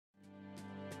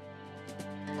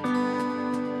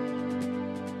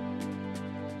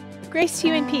Grace to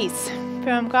you and peace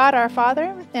from God our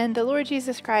Father and the Lord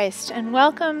Jesus Christ, and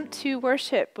welcome to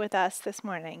worship with us this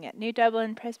morning at New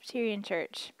Dublin Presbyterian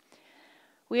Church.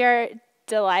 We are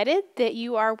delighted that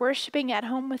you are worshiping at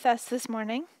home with us this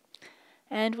morning,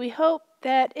 and we hope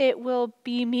that it will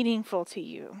be meaningful to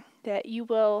you, that you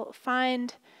will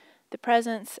find the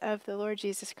presence of the Lord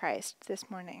Jesus Christ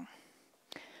this morning.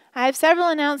 I have several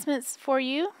announcements for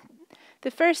you. The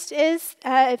first is,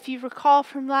 if you recall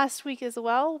from last week as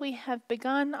well, we have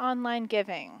begun online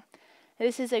giving.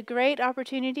 This is a great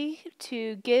opportunity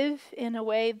to give in a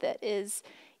way that is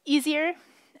easier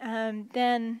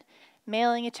than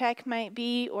mailing a check might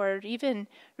be, or even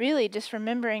really just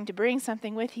remembering to bring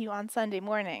something with you on Sunday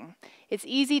morning. It's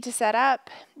easy to set up.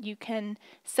 You can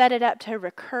set it up to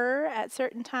recur at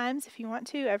certain times if you want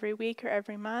to, every week or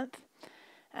every month.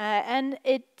 And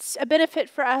it's a benefit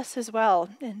for us as well,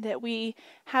 in that we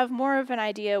have more of an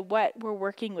idea what we're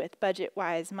working with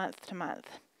budget-wise month to month.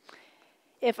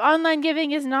 If online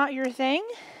giving is not your thing,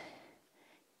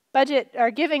 budget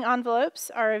or giving envelopes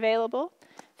are available.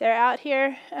 They're out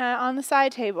here on the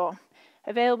side table,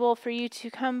 available for you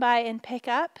to come by and pick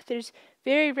up. There's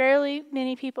very rarely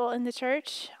many people in the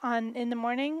church in the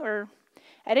morning or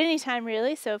at any time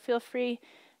really, so feel free.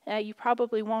 You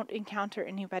probably won't encounter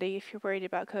anybody if you're worried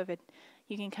about COVID.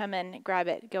 You can come in, grab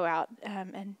it, go out,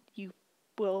 and you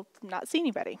will not see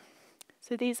anybody.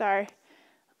 So these are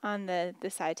on the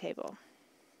side table.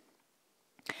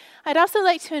 I'd also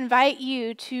like to invite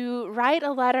you to write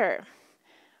a letter,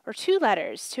 or 2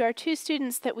 letters, to our 2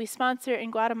 students that we sponsor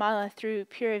in Guatemala through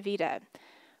Pura Vida.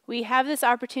 We have this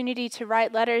opportunity to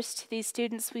write letters to these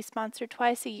students we sponsor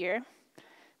twice a year.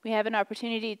 We have an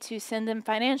opportunity to send them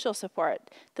financial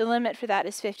support. The limit for that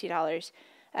is $50.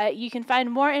 You can find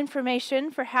more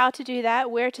information for how to do that,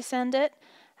 where to send it,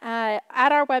 at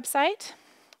our website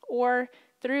or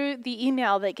through the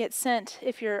email that gets sent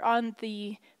if you're on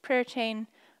the prayer chain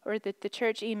or the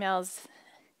church emails.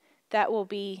 That will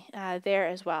be there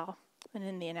as well and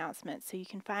in the announcement. So you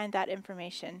can find that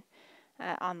information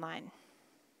online.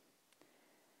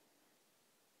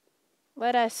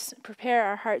 Let us prepare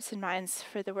our hearts and minds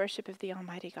for the worship of the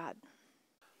Almighty God.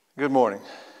 Good morning.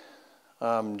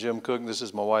 I'm Jim Cook. This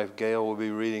is my wife, Gail. We'll be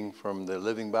reading from the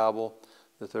Living Bible,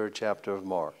 the 3rd chapter of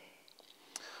Mark.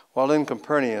 While in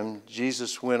Capernaum,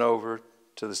 Jesus went over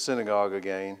to the synagogue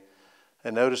again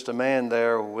and noticed a man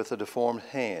there with a deformed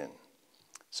hand.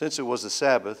 Since it was the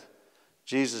Sabbath,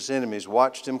 Jesus' enemies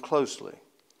watched him closely.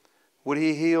 Would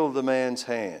he heal the man's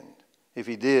hand? If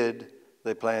he did,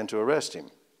 they planned to arrest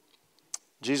him.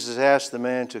 Jesus asked the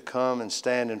man to come and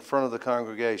stand in front of the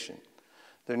congregation.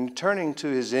 Then turning to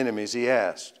his enemies, he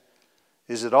asked,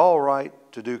 "Is it all right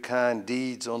to do kind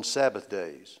deeds on Sabbath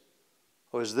days?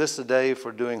 Or is this a day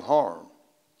for doing harm?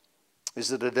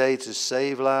 Is it a day to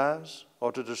save lives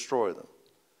or to destroy them?"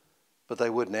 But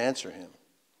they wouldn't answer him.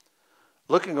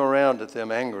 Looking around at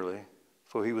them angrily,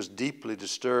 for he was deeply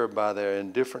disturbed by their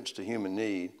indifference to human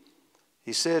need,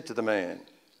 he said to the man,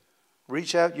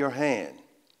 "Reach out your hand."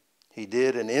 He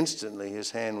did, and instantly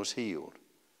his hand was healed.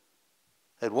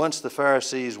 At once the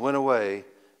Pharisees went away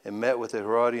and met with the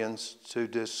Herodians to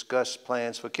discuss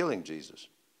plans for killing Jesus.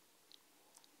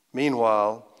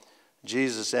 Meanwhile,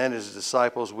 Jesus and his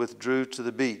disciples withdrew to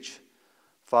the beach,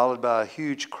 followed by a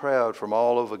huge crowd from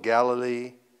all over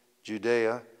Galilee,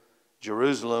 Judea,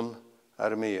 Jerusalem,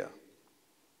 Idumea,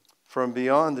 from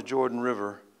beyond the Jordan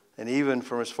River, and even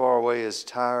from as far away as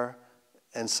Tyre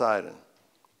and Sidon.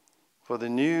 For the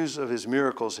news of his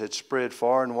miracles had spread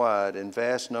far and wide, and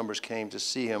vast numbers came to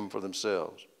see him for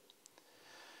themselves.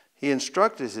 He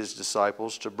instructed his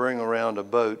disciples to bring around a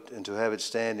boat and to have it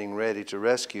standing ready to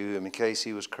rescue him in case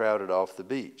he was crowded off the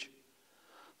beach.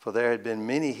 For there had been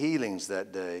many healings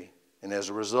that day, and as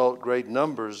a result, great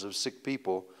numbers of sick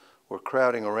people were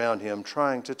crowding around him,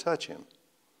 trying to touch him.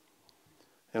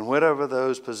 And whenever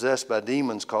those possessed by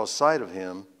demons caught sight of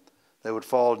him, they would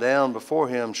fall down before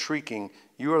him, shrieking,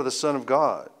 "You are the Son of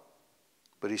God."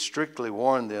 But he strictly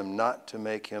warned them not to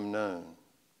make him known.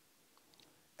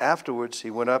 Afterwards he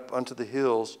went up unto the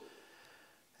hills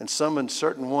and summoned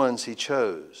certain ones he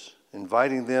chose,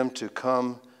 inviting them to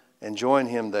come and join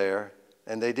him there,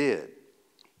 and they did.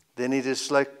 Then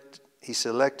he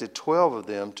selected 12 of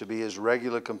them to be his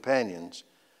regular companions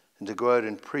and to go out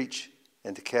and preach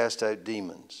and to cast out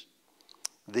demons.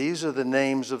 These are the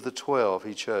names of the 12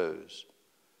 he chose: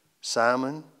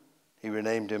 Simon, he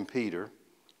renamed him Peter;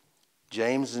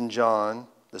 James and John,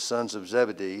 the sons of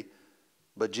Zebedee,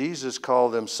 but Jesus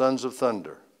called them sons of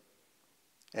thunder;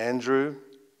 Andrew,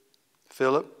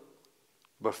 Philip,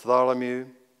 Bartholomew,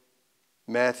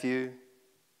 Matthew,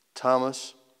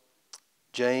 Thomas,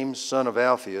 James, son of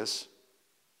Alphaeus,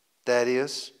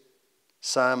 Thaddeus,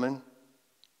 Simon,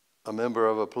 a member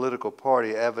of a political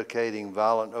party advocating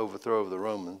violent overthrow of the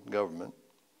Roman government,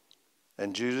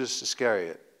 and Judas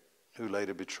Iscariot, who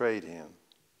later betrayed him.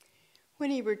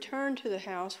 When he returned to the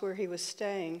house where he was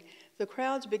staying, the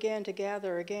crowds began to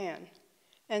gather again,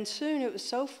 and soon it was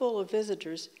so full of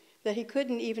visitors that he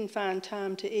couldn't even find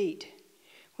time to eat.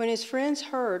 When his friends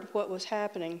heard what was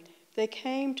happening, they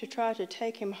came to try to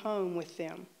take him home with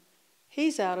them.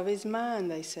 "He's out of his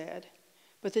mind," they said.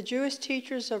 But the Jewish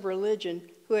teachers of religion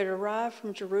who had arrived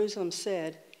from Jerusalem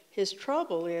said, "His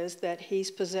trouble is that he's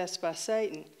possessed by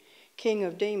Satan, king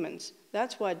of demons.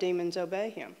 That's why demons obey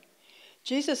him."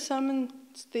 Jesus summoned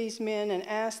these men and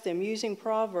asked them, using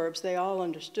proverbs they all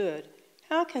understood,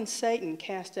 "How can Satan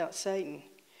cast out Satan?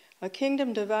 A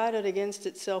kingdom divided against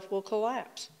itself will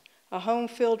collapse. A home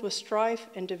filled with strife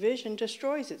and division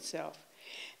destroys itself.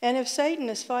 And if Satan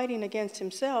is fighting against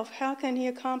himself, how can he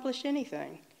accomplish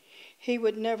anything? He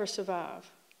would never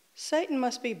survive. Satan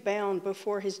must be bound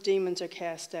before his demons are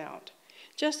cast out,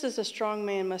 just as a strong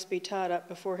man must be tied up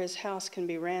before his house can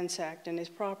be ransacked and his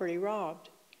property robbed.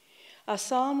 I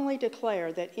solemnly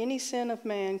declare that any sin of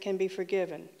man can be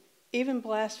forgiven, even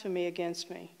blasphemy against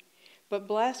me. But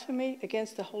blasphemy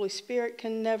against the Holy Spirit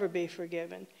can never be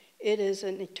forgiven. It is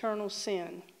an eternal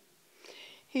sin."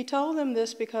 He told them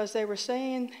this because they were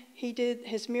saying he did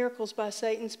his miracles by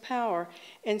Satan's power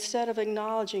instead of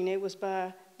acknowledging it was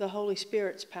by the Holy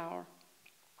Spirit's power.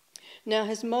 Now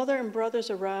his mother and brothers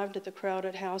arrived at the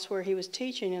crowded house where he was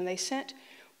teaching, and they sent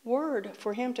word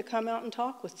for him to come out and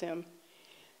talk with them.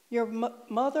 "Your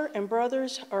mother and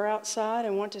brothers are outside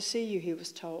and want to see you," he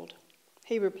was told.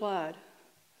 He replied,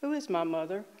 "Who is my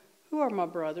mother? Who are my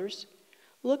brothers?"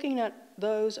 Looking at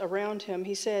those around him,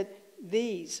 he said,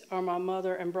 "These are my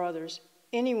mother and brothers.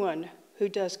 Anyone who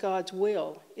does God's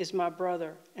will is my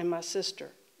brother and my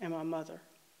sister and my mother."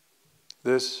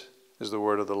 This is the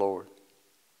word of the Lord.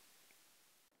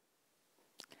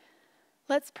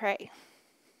 Let's pray.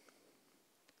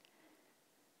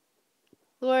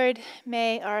 Lord,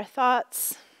 may our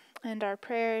thoughts and our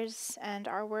prayers and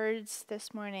our words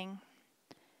this morning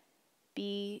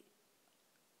be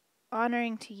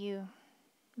honoring to you.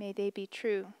 May they be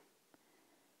true.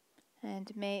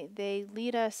 And may they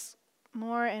lead us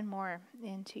more and more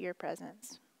into your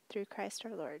presence through Christ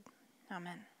our Lord.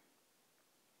 Amen.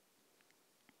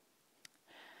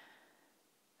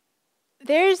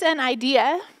 There's an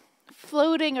idea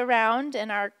floating around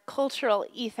in our cultural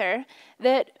ether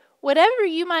that whatever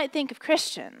you might think of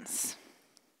Christians,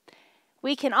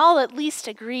 we can all at least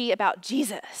agree about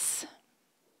Jesus.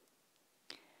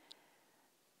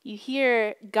 You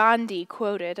hear Gandhi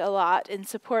quoted a lot in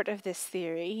support of this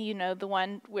theory. You know, the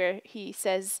one where he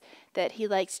says that he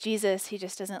likes Jesus, he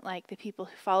just doesn't like the people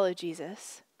who follow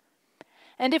Jesus.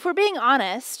 And if we're being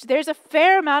honest, there's a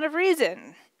fair amount of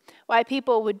reason why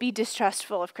people would be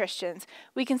distrustful of Christians.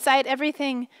 We can cite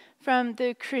everything from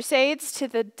the Crusades to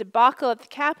the debacle at the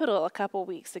Capitol a couple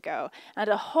weeks ago, and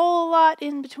a whole lot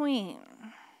in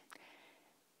between.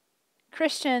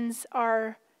 Christians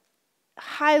are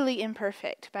highly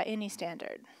imperfect by any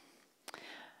standard.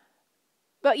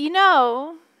 But you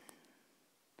know,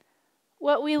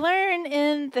 what we learn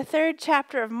in the 3rd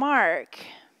chapter of Mark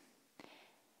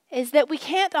is that we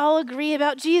can't all agree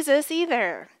about Jesus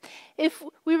either. If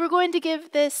we were going to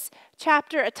give this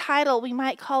chapter a title, we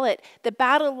might call it "The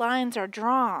Battle Lines Are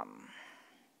Drawn."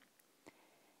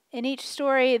 In each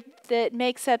story that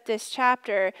makes up this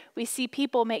chapter, we see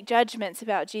people make judgments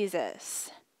about Jesus.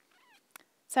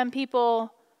 Some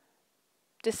people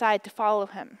decide to follow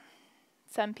him.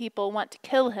 Some people want to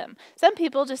kill him. Some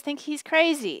people just think he's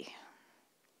crazy.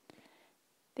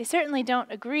 They certainly don't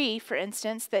agree, for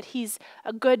instance, that he's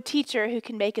a good teacher who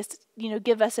can make us,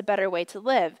 give us a better way to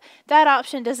live. That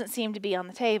option doesn't seem to be on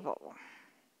the table.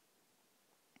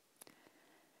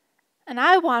 And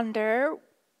I wonder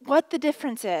what the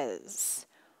difference is.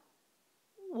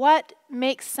 What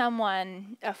makes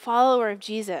someone a follower of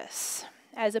Jesus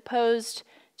as opposed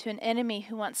to an enemy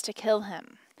who wants to kill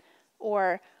him,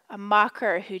 or a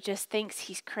mocker who just thinks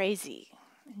he's crazy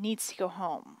and needs to go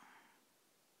home?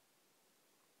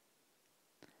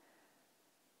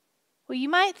 Well, you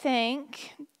might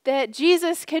think that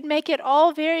Jesus could make it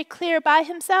all very clear by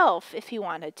himself if he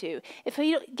wanted to, if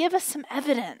he'd give us some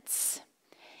evidence,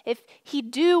 if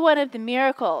he'd do one of the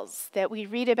miracles that we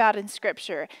read about in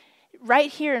Scripture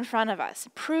right here in front of us,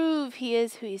 prove he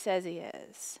is who he says he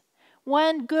is.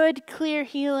 One good, clear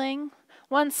healing,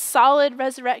 one solid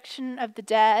resurrection of the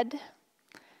dead.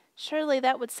 Surely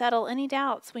that would settle any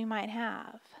doubts we might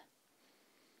have.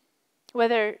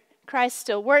 Whether Christ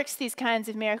still works these kinds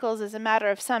of miracles is a matter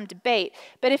of some debate.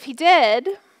 But if he did,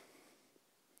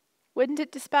 wouldn't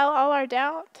it dispel all our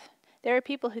doubt? There are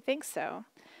people who think so.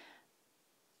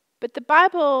 But the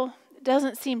Bible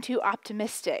doesn't seem too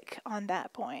optimistic on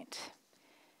that point.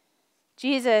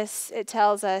 Jesus, it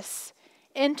tells us,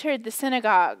 entered the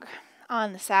synagogue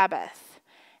on the Sabbath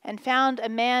and found a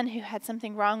man who had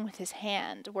something wrong with his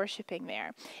hand worshiping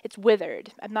there. It's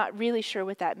withered. I'm not really sure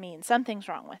what that means. Something's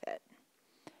wrong with it.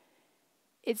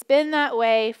 It's been that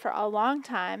way for a long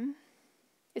time.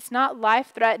 It's not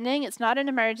life-threatening. It's not an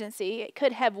emergency. It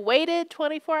could have waited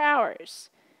 24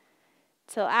 hours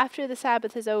till after the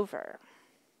Sabbath is over.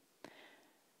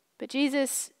 But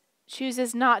Jesus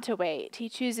chooses not to wait. He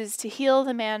chooses to heal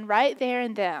the man right there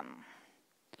and then.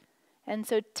 And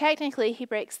so technically he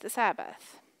breaks the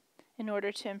Sabbath in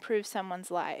order to improve someone's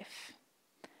life.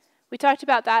 We talked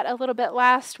about that a little bit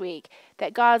last week,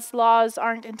 that God's laws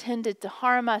aren't intended to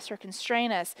harm us or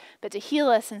constrain us, but to heal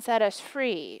us and set us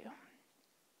free.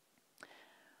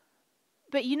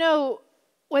 But you know,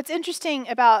 what's interesting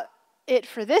about it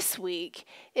for this week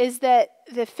is that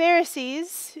the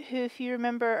Pharisees, who, if you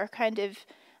remember, are kind of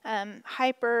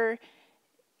hyper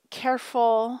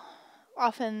careful,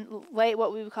 often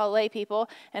what we would call lay people,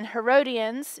 and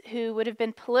Herodians, who would have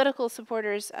been political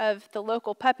supporters of the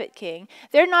local puppet king,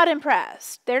 they're not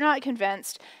impressed. They're not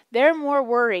convinced. They're more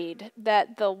worried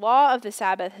that the law of the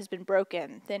Sabbath has been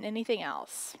broken than anything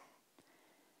else.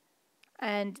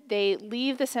 And they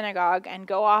leave the synagogue and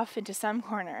go off into some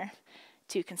corner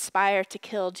to conspire to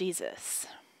kill Jesus.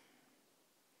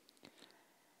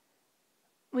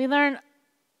 We learn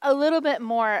a little bit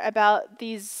more about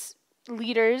these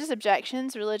leaders'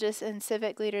 objections, religious and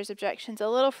civic leaders' objections, a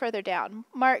little further down.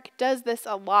 Mark does this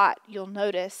a lot, you'll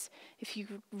notice, if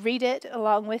you read it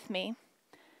along with me,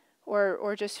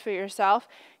 or just for yourself.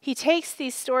 He takes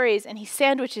these stories and he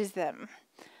sandwiches them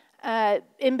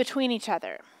in between each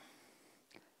other.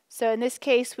 So in this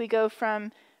case, we go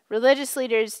from religious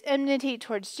leaders' enmity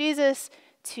towards Jesus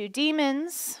to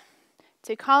demons,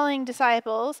 to calling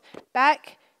disciples,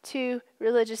 back to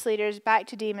religious leaders, back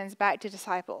to demons, back to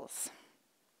disciples.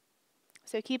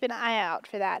 So keep an eye out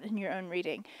for that in your own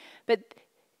reading. But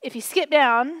if you skip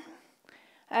down,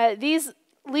 these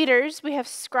leaders, we have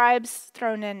scribes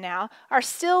thrown in now, are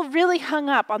still really hung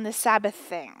up on the Sabbath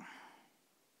thing.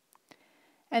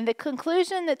 And the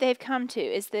conclusion that they've come to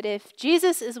is that if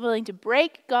Jesus is willing to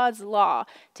break God's law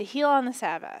to heal on the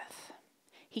Sabbath,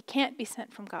 he can't be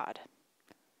sent from God.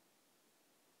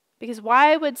 Because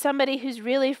why would somebody who's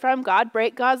really from God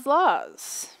break God's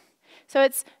laws? So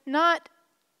it's not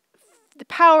the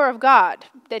power of God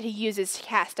that he uses to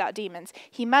cast out demons.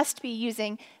 He must be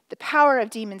using the power of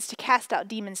demons to cast out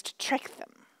demons to trick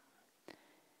them.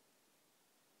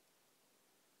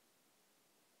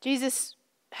 Jesus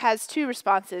has two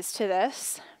responses to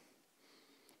this.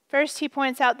 First, he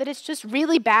points out that it's just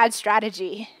really bad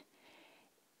strategy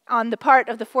on the part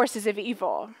of the forces of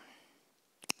evil.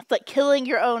 It's like killing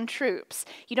your own troops.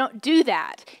 You don't do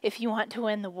that if you want to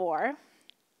win the war.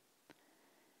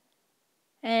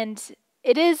 And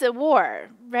it is a war,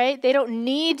 right? They don't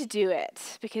need to do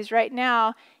it because right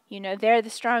now, they're the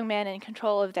strong man in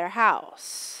control of their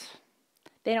house.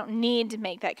 They don't need to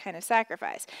make that kind of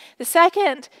sacrifice. The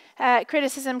second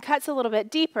criticism cuts a little bit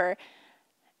deeper.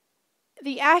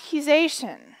 The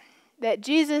accusation that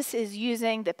Jesus is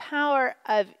using the power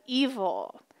of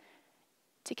evil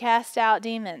to cast out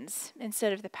demons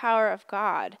instead of the power of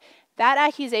God, that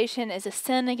accusation is a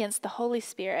sin against the Holy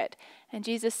Spirit. And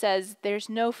Jesus says there's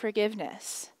no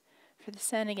forgiveness for the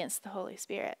sin against the Holy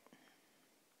Spirit.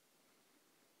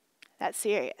 That's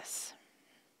serious.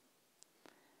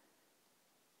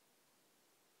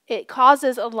 It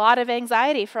causes a lot of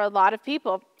anxiety for a lot of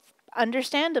people,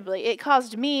 understandably. It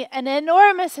caused me an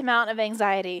enormous amount of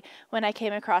anxiety when I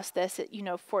came across this at,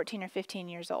 14 or 15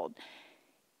 years old.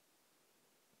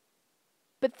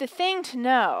 But the thing to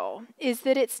know is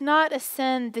that it's not a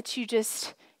sin that you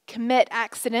just commit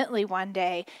accidentally one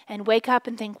day and wake up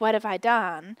and think, what have I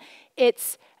done?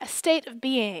 It's a state of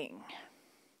being.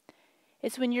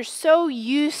 It's when you're so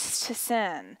used to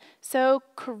sin, so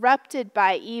corrupted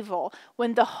by evil,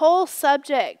 when the whole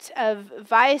subject of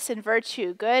vice and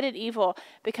virtue, good and evil,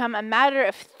 become a matter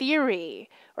of theory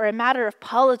or a matter of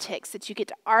politics that you get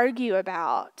to argue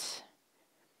about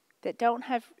that don't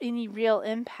have any real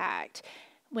impact.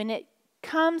 When it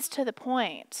comes to the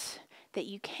point that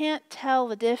you can't tell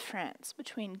the difference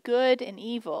between good and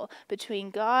evil,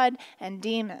 between God and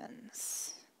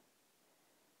demons,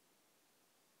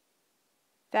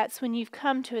 that's when you've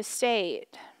come to a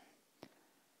state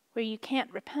where you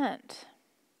can't repent.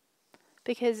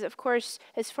 Because, of course,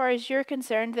 as far as you're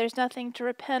concerned, there's nothing to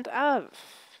repent of.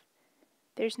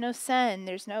 There's no sin,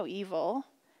 there's no evil,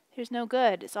 there's no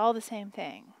good. It's all the same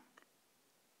thing.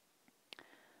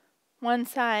 One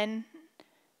sign,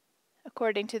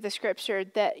 according to the scripture,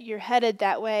 that you're headed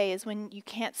that way is when you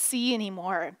can't see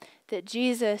anymore that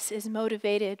Jesus is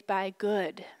motivated by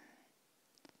good.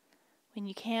 When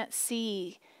you can't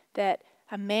see that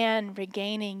a man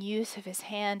regaining use of his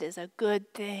hand is a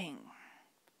good thing.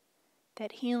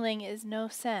 That healing is no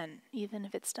sin, even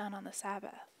if it's done on the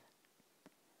Sabbath.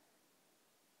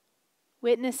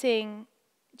 Witnessing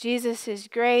Jesus'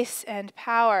 grace and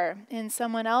power in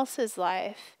someone else's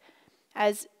life,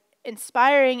 as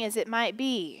inspiring as it might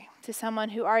be to someone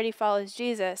who already follows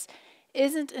Jesus,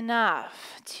 isn't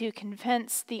enough to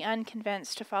convince the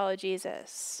unconvinced to follow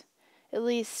Jesus. At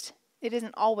least, it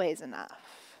isn't always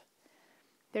enough.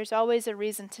 There's always a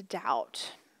reason to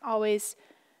doubt, always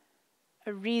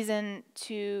a reason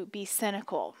to be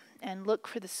cynical and look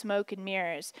for the smoke and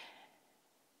mirrors.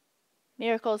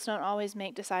 Miracles don't always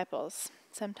make disciples.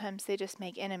 Sometimes they just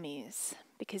make enemies.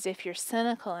 Because if you're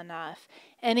cynical enough,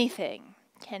 anything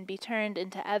can be turned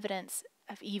into evidence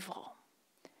of evil.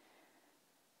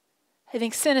 I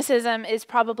think cynicism is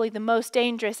probably the most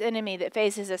dangerous enemy that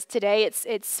faces us today.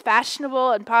 It's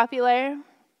fashionable and popular.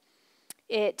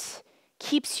 It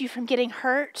keeps you from getting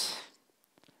hurt.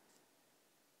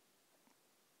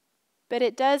 But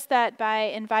it does that by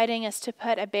inviting us to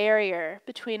put a barrier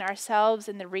between ourselves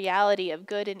and the reality of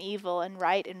good and evil and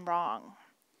right and wrong.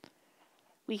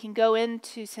 We can go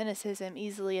into cynicism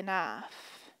easily enough,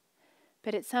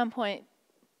 but at some point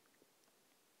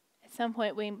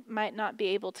we might not be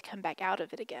able to come back out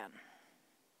of it again.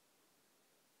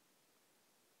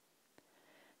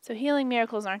 So healing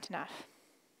miracles aren't enough.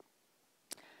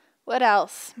 What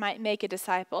else might make a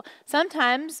disciple?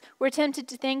 Sometimes we're tempted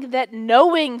to think that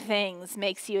knowing things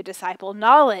makes you a disciple.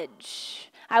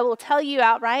 Knowledge. I will tell you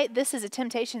outright, this is a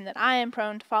temptation that I am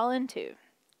prone to fall into.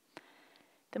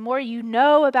 The more you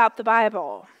know about the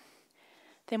Bible,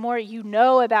 the more you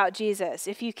know about Jesus.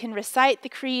 If you can recite the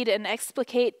creed and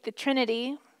explicate the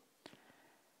Trinity,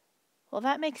 well,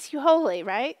 that makes you holy,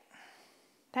 right?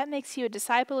 That makes you a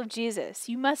disciple of Jesus.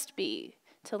 You must be,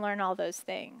 to learn all those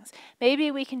things.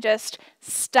 Maybe we can just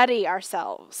study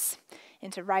ourselves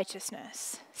into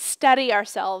righteousness, study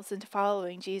ourselves into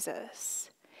following Jesus.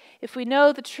 If we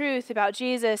know the truth about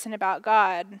Jesus and about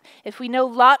God, if we know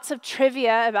lots of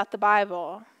trivia about the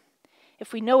Bible,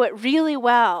 if we know it really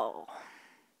well,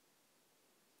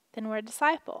 then we're a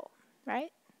disciple,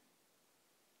 right?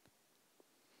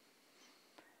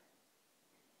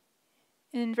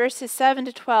 In verses 7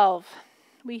 to 12,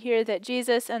 we hear that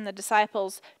Jesus and the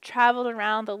disciples traveled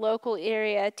around the local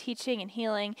area teaching and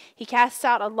healing. He casts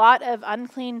out a lot of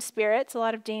unclean spirits, a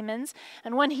lot of demons.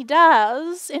 And when he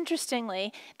does,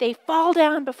 interestingly, they fall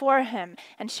down before him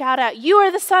and shout out, "You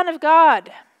are the Son of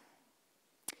God."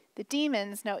 The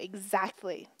demons know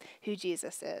exactly who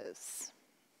Jesus is.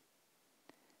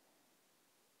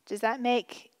 Does that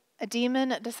make a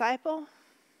demon a disciple?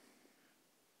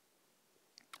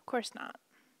 Of course not.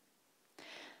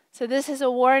 So this is a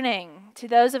warning to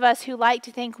those of us who like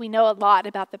to think we know a lot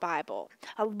about the Bible,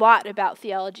 a lot about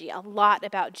theology, a lot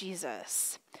about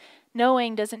Jesus.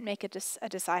 Knowing doesn't make a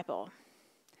disciple.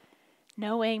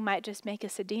 Knowing might just make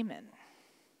us a demon.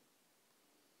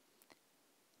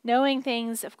 Knowing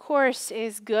things, of course,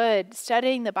 is good.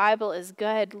 Studying the Bible is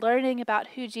good. Learning about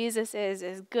who Jesus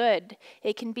is good.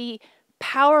 It can be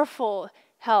powerful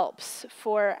helps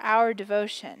for our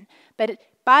devotion. But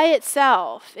by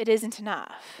itself, it isn't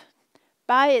enough.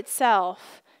 By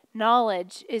itself,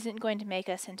 knowledge isn't going to make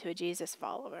us into a Jesus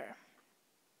follower.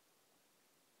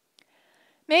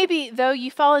 Maybe, though, you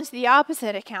fall into the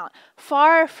opposite account.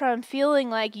 Far from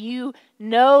feeling like you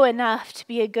know enough to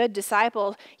be a good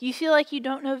disciple, you feel like you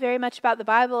don't know very much about the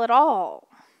Bible at all.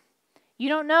 You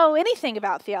don't know anything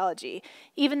about theology,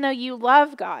 even though you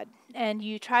love God and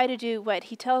you try to do what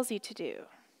he tells you to do.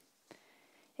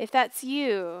 If that's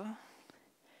you,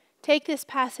 take this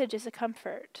passage as a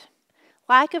comfort.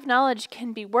 Lack of knowledge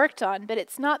can be worked on, but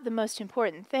it's not the most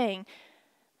important thing.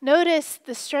 Notice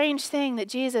the strange thing that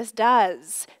Jesus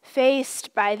does,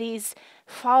 faced by these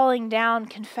falling down,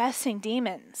 confessing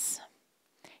demons.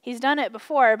 He's done it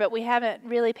before, but we haven't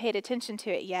really paid attention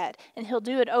to it yet, and he'll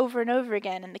do it over and over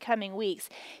again in the coming weeks.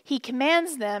 He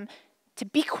commands them to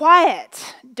be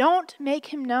quiet. Don't make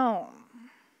him known.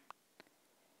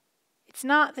 It's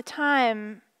not the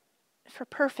time for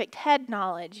perfect head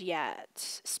knowledge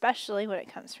yet, especially when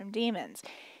it comes from demons.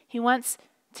 He wants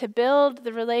to build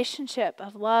the relationship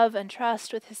of love and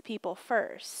trust with his people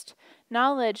first.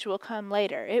 Knowledge will come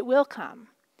later. It will come.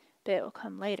 but it will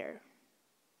come later.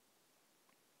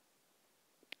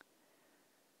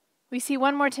 We see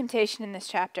one more temptation in this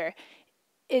chapter.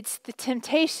 It's the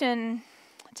temptation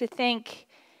to think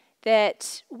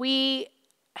that we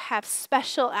have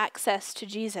special access to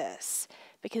Jesus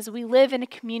because we live in a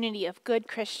community of good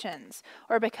Christians,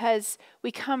 or because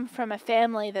we come from a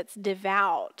family that's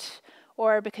devout,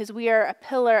 or because we are a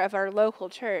pillar of our local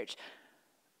church.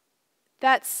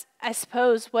 That's, I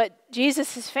suppose, what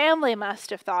Jesus' family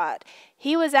must have thought.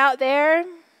 He was out there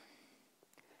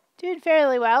doing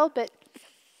fairly well, but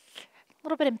a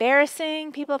little bit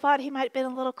embarrassing. People thought he might have been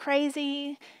a little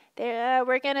crazy.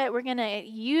 We're gonna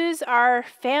use our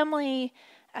family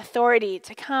authority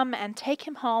to come and take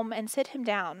him home and sit him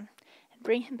down and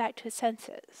bring him back to his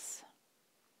senses.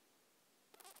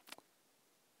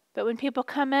 But when people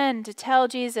come in to tell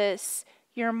Jesus,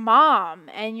 your mom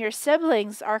and your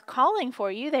siblings are calling for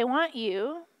you, they want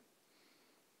you,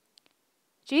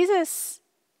 Jesus,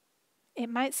 it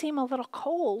might seem a little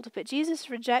cold, but Jesus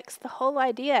rejects the whole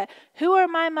idea. Who are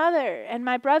my mother and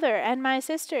my brother and my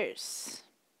sisters?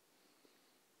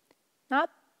 Not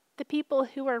the people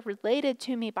who are related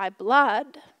to me by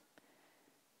blood,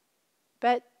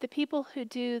 but the people who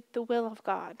do the will of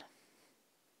God.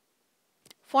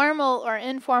 Formal or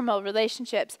informal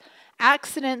relationships,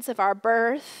 accidents of our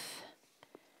birth,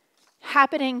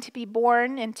 happening to be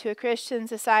born into a Christian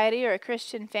society or a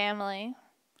Christian family,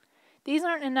 these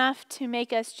aren't enough to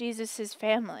make us Jesus'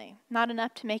 family, not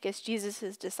enough to make us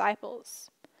Jesus' disciples.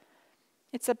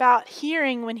 It's about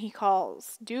hearing when he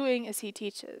calls, doing as he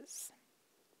teaches.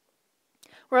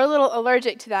 We're a little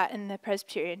allergic to that in the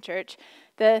Presbyterian Church.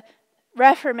 The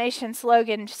Reformation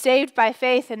slogan, saved by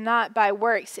faith and not by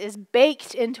works, is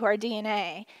baked into our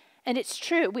DNA. And it's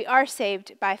true, we are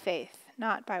saved by faith,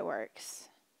 not by works.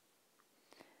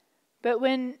 But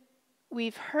when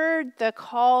we've heard the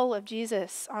call of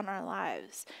Jesus on our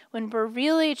lives, when we're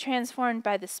really transformed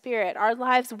by the Spirit, our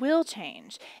lives will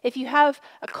change. If you have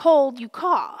a cold, you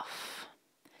cough.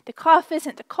 The cough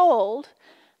isn't the cold,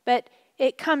 but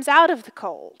it comes out of the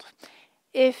cold.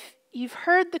 If you've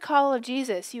heard the call of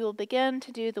Jesus, you will begin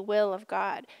to do the will of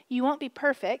God. You won't be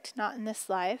perfect, not in this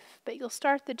life, but you'll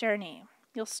start the journey.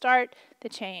 You'll start the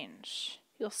change.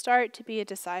 You'll start to be a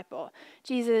disciple.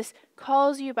 Jesus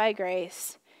calls you by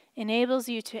grace, enables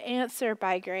you to answer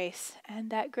by grace,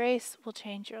 and that grace will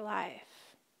change your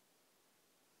life.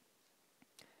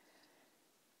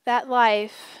 That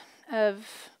life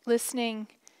of listening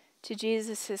to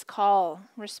Jesus' call,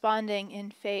 responding in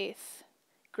faith,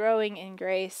 growing in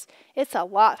grace, it's a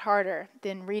lot harder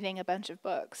than reading a bunch of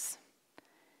books.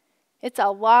 It's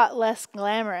a lot less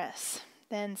glamorous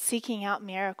than seeking out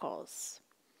miracles.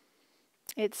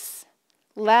 It's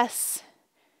less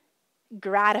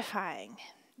gratifying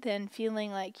than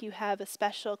feeling like you have a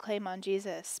special claim on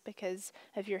Jesus because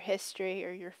of your history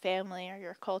or your family or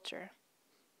your culture.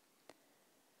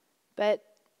 But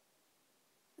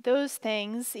those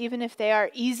things, even if they are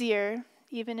easier,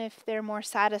 even if they're more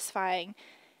satisfying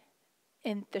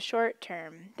in the short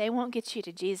term, they won't get you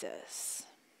to Jesus.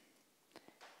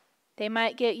 They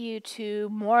might get you to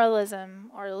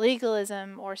moralism or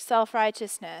legalism or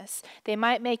self-righteousness. They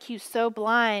might make you so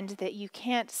blind that you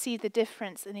can't see the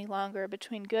difference any longer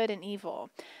between good and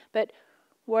evil. But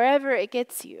wherever it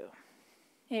gets you,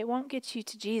 it won't get you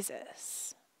to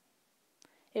Jesus.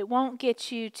 It won't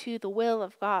get you to the will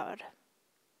of God.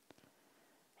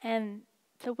 And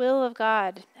the will of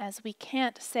God, as we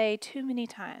can't say too many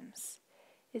times,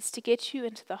 is to get you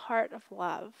into the heart of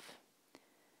love,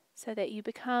 so that you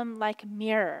become like a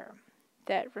mirror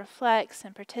that reflects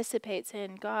and participates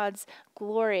in God's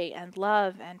glory and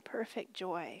love and perfect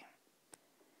joy.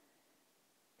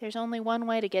 There's only one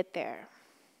way to get there,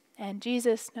 and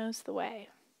Jesus knows the way.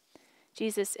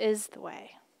 Jesus is the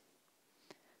way.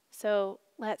 So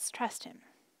let's trust him.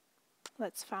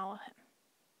 Let's follow him.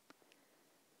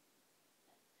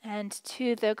 And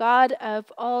to the God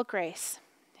of all grace,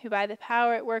 who by the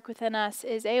power at work within us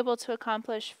is able to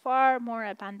accomplish far more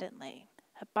abundantly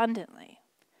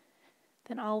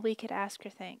than all we could ask or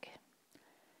think.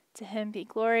 To him be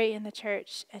glory in the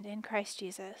church and in Christ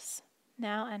Jesus,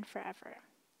 now and forever.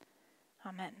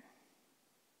 Amen.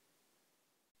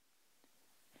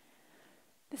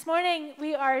 This morning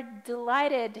we are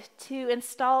delighted to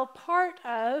install part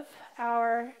of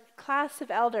our class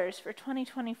of elders for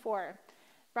 2024,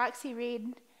 Roxie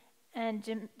Reed and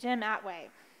Jim Atway.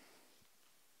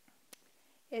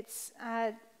 It's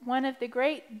one of the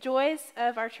great joys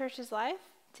of our church's life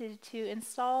to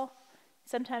install,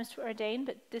 sometimes to ordain,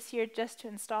 but this year just to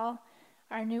install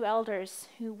our new elders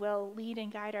who will lead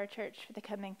and guide our church for the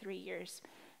coming 3 years.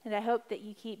 And I hope that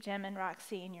you keep Jim and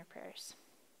Roxie in your prayers.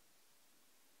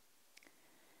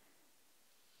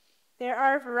 There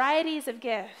are varieties of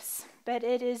gifts, but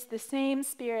it is the same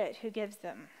Spirit who gives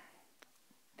them.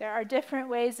 There are different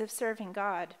ways of serving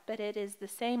God, but it is the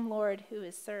same Lord who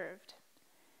is served.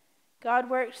 God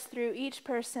works through each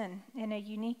person in a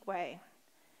unique way,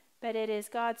 but it is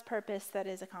God's purpose that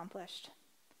is accomplished.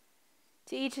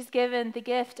 To each is given the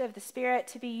gift of the Spirit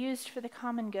to be used for the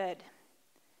common good.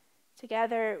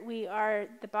 Together we are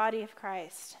the body of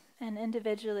Christ, and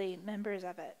individually members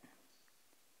of it.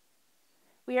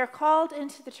 We are called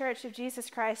into the Church of Jesus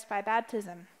Christ by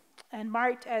baptism and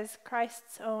marked as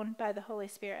Christ's own by the Holy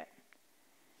Spirit.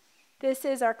 This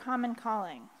is our common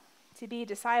calling, to be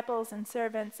disciples and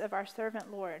servants of our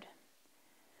servant Lord.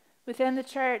 Within the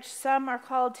church, some are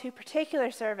called to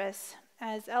particular service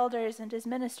as elders and as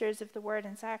ministers of the word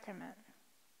and sacrament.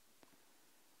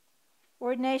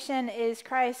 Ordination is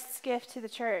Christ's gift to the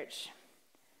church,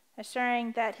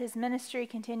 assuring that his ministry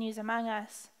continues among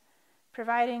us,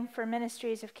 providing for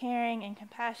ministries of caring and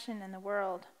compassion in the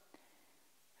world,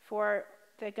 for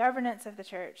the governance of the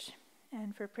church,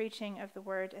 and for preaching of the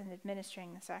word and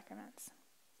administering the sacraments.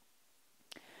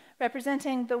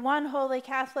 Representing the one holy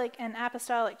Catholic and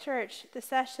Apostolic Church, the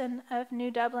session of New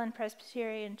Dublin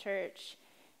Presbyterian Church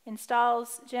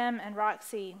installs Jim and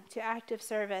Roxie to active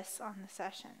service on the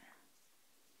session.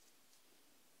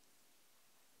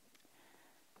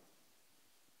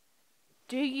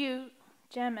 Do you,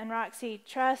 Jim and Roxie,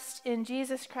 trust in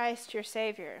Jesus Christ, your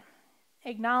Savior?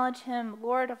 Acknowledge him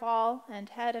Lord of all and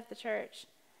head of the church,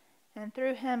 and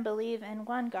through him believe in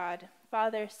one God,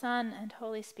 Father, Son, and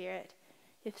Holy Spirit?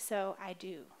 If so, I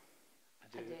do.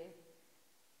 I do.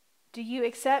 Do you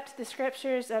accept the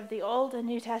scriptures of the Old and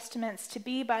New Testaments to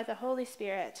be, by the Holy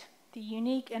Spirit, the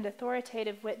unique and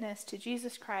authoritative witness to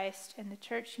Jesus Christ and the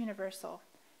Church Universal,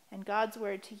 and God's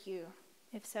word to you?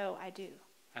 If so, I do.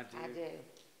 I do. I do.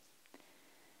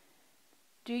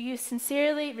 Do you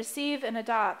sincerely receive and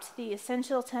adopt the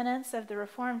essential tenets of the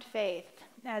Reformed faith,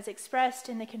 as expressed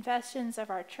in the confessions of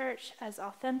our church as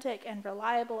authentic and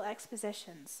reliable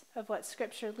expositions of what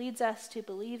Scripture leads us to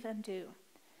believe and do?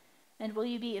 And will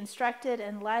you be instructed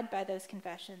and led by those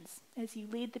confessions as you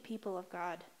lead the people of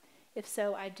God? If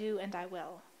so, I do and I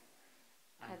will.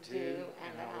 I do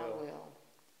and I will.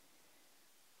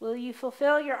 Will you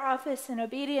fulfill your office in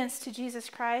obedience to Jesus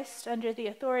Christ under the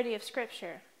authority of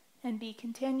Scripture and be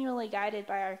continually guided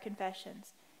by our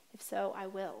confessions? If so, I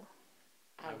will.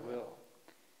 I will.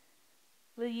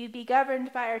 Will you be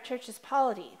governed by our church's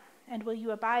polity, and will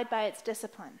you abide by its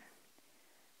discipline?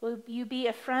 Will you be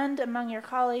a friend among your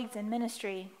colleagues in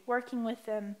ministry, working with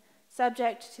them,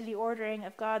 subject to the ordering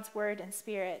of God's word and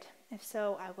spirit? If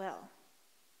so, I will.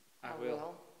 I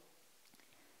will.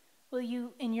 Will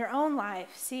you, in your own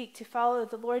life, seek to follow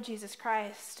the Lord Jesus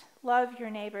Christ, love your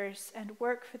neighbors, and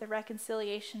work for the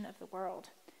reconciliation of the world?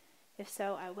 If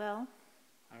so, I will.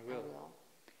 I will.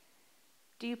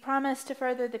 Do you promise to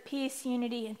further the peace,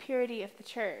 unity, and purity of the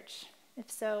church? If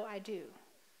so, I do.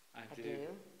 I do.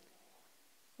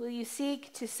 Will you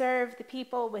seek to serve the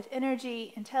people with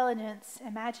energy, intelligence,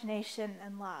 imagination,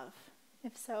 and love?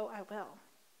 If so, I will.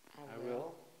 I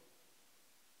will.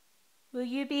 Will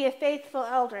you be a faithful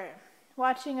elder,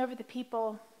 watching over the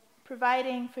people,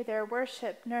 providing for their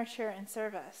worship, nurture, and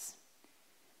service?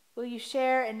 Will you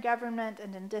share in government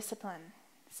and in discipline,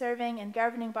 serving in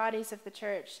governing bodies of the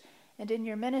church? And in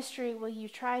your ministry, will you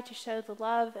try to show the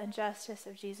love and justice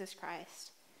of Jesus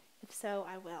Christ? If so,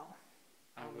 I will.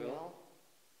 I will.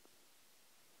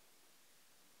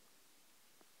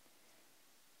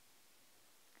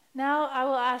 Now I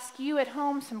will ask you at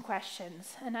home some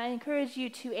questions, and I encourage you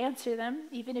to answer them,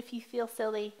 even if you feel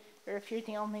silly or if you're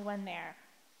the only one there.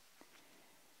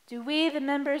 Do we, the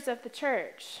members of the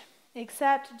church,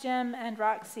 accept Jim and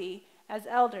Roxie as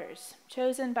elders,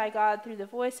 chosen by God through the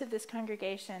voice of this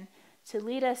congregation to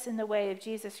lead us in the way of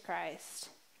Jesus Christ?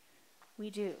 We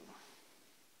do.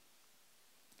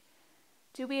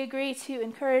 Do we agree to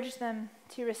encourage them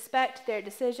to respect their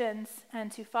decisions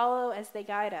and to follow as they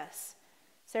guide us,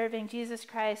 serving Jesus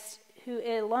Christ, who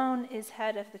alone is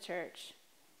head of the church?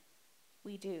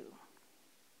 We do.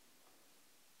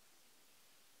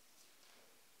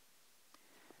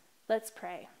 Let's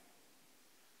pray.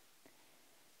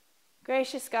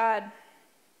 Gracious God,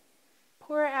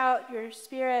 pour out your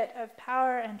spirit of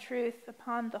power and truth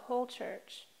upon the whole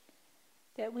church,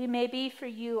 that we may be for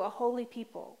you a holy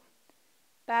people,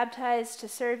 baptized to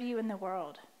serve you in the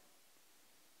world.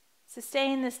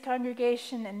 Sustain this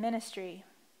congregation in ministry,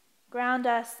 ground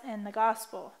us in the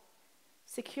gospel,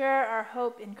 secure our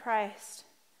hope in Christ,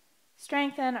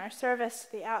 strengthen our service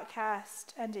to the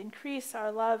outcast, and increase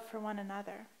our love for one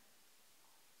another.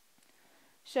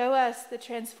 Show us the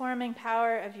transforming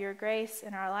power of your grace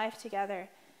in our life together,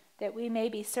 that we may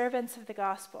be servants of the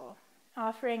gospel,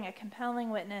 offering a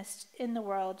compelling witness in the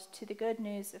world to the good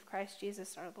news of Christ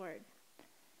Jesus our Lord.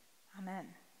 Amen.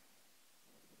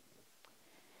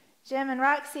 Jim and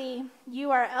Roxie,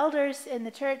 you are elders in the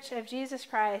Church of Jesus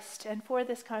Christ and for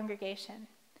this congregation.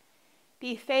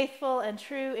 Be faithful and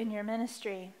true in your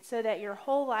ministry, so that your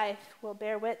whole life will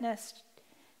bear witness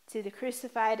to the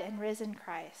crucified and risen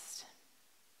Christ.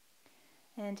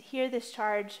 And hear this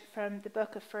charge from the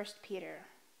book of 1 Peter.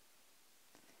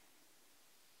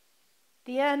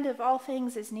 The end of all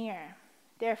things is near.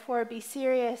 Therefore be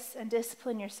serious and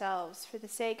discipline yourselves for the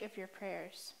sake of your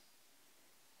prayers.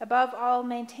 Above all,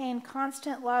 maintain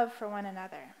constant love for one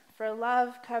another, for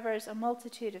love covers a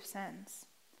multitude of sins.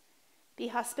 Be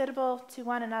hospitable to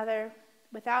one another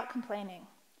without complaining.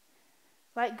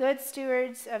 Like good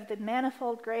stewards of the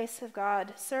manifold grace of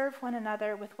God, serve one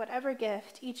another with whatever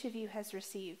gift each of you has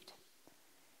received.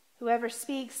 Whoever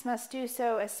speaks must do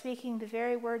so as speaking the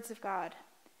very words of God.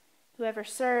 Whoever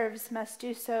serves must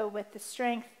do so with the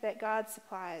strength that God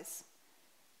supplies,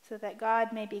 so that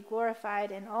God may be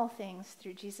glorified in all things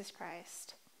through Jesus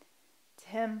Christ. To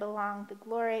him belong the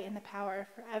glory and the power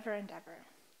forever and ever.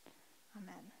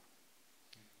 Amen.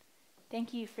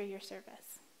 Thank you for your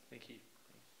service. Thank you.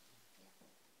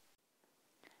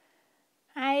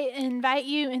 I invite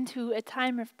you into a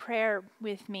time of prayer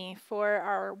with me for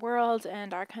our world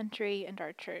and our country and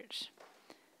our church.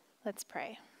 Let's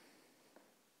pray.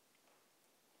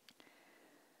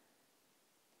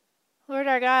 Lord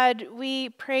our God, we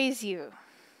praise you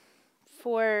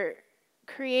for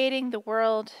creating the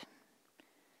world,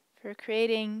 for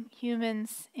creating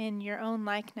humans in your own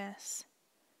likeness,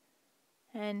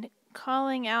 and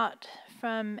calling out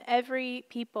from every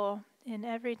people in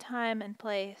every time and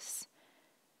place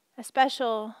a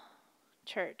special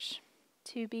church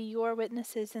to be your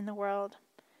witnesses in the world,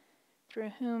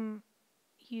 through whom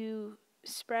you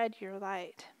spread your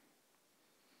light.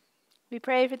 We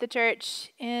pray for the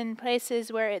church in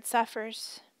places where it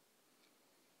suffers.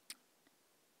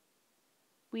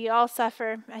 We all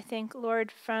suffer, I think, Lord,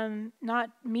 from not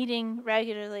meeting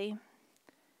regularly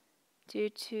due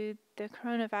to the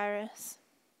coronavirus.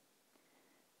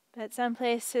 But some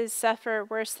places suffer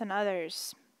worse than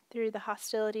others through the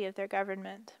hostility of their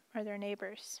government or their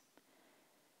neighbors.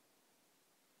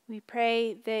 We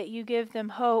pray that you give them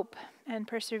hope and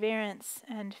perseverance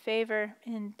and favor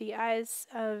in the eyes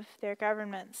of their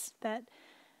governments, that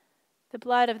the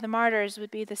blood of the martyrs would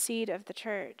be the seed of the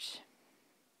church.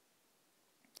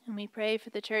 And we pray for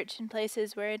the church in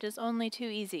places where it is only too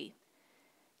easy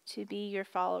to be your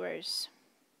followers,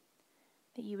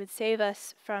 that you would save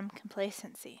us from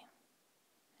complacency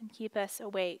and keep us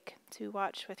awake to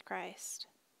watch with Christ.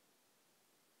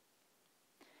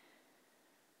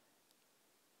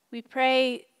 We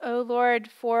pray, O Lord,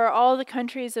 for all the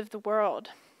countries of the world,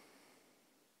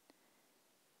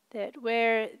 that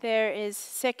where there is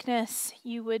sickness,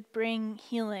 you would bring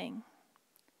healing.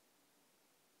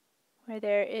 Where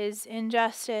there is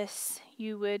injustice,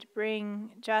 you would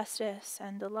bring justice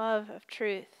and the love of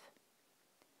truth.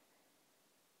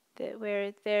 That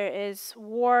where there is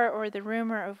war or the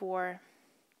rumor of war,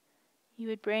 you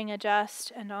would bring a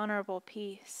just and honorable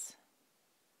peace.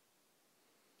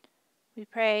 We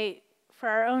pray for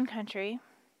our own country,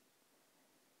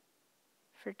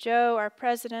 for Joe, our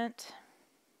president,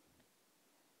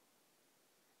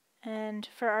 and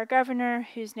for our governor,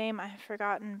 whose name I have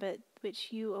forgotten, but which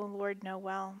you, O Lord, know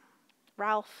well.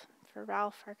 Ralph,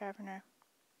 our governor.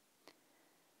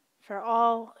 For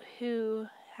all who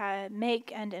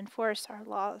make and enforce our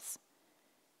laws,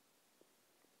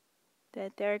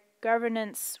 that their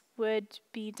governance would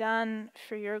be done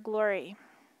for your glory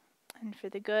and for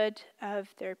the good of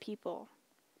their people,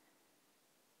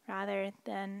 rather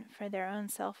than for their own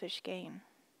selfish gain.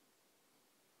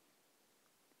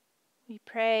 We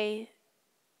pray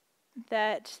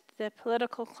that the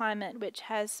political climate, which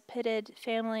has pitted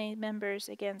family members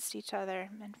against each other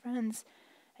and friends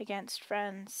against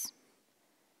friends,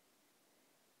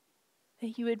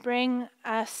 that you would bring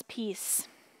us peace,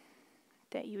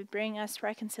 that you would bring us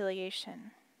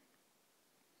reconciliation,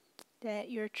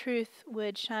 that your truth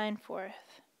would shine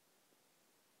forth.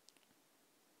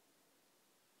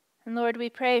 And Lord, we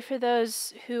pray for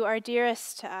those who are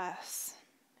dearest to us,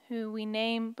 who we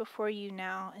name before you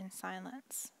now in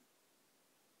silence.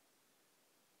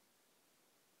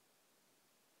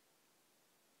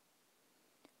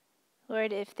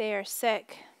 Lord, if they are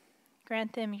sick,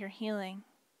 grant them your healing.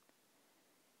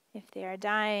 If they are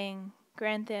dying,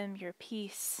 grant them your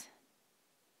peace.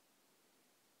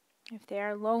 If they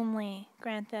are lonely,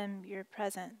 grant them your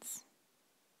presence.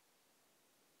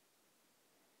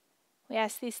 We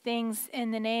ask these things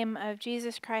in the name of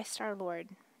Jesus Christ our Lord,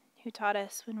 who taught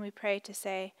us when we pray to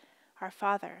say, Our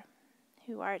Father,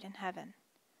 who art in heaven,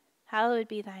 hallowed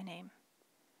be thy name.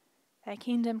 Thy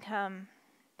kingdom come,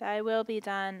 thy will be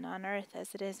done on earth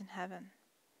as it is in heaven.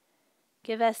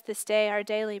 Give us this day our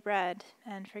daily bread,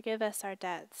 and forgive us our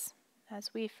debts,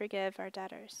 as we forgive our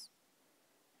debtors.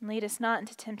 And lead us not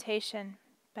into temptation,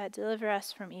 but deliver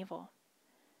us from evil.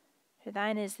 For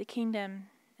thine is the kingdom,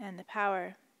 and the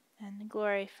power, and the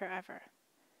glory forever.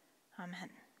 Amen.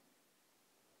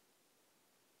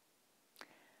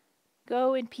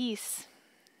 Go in peace,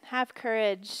 have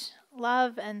courage,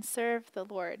 love and serve the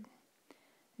Lord.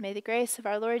 May the grace of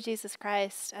our Lord Jesus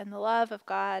Christ and the love of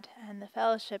God and the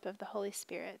fellowship of the Holy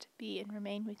Spirit be and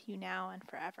remain with you now and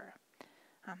forever.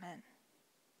 Amen.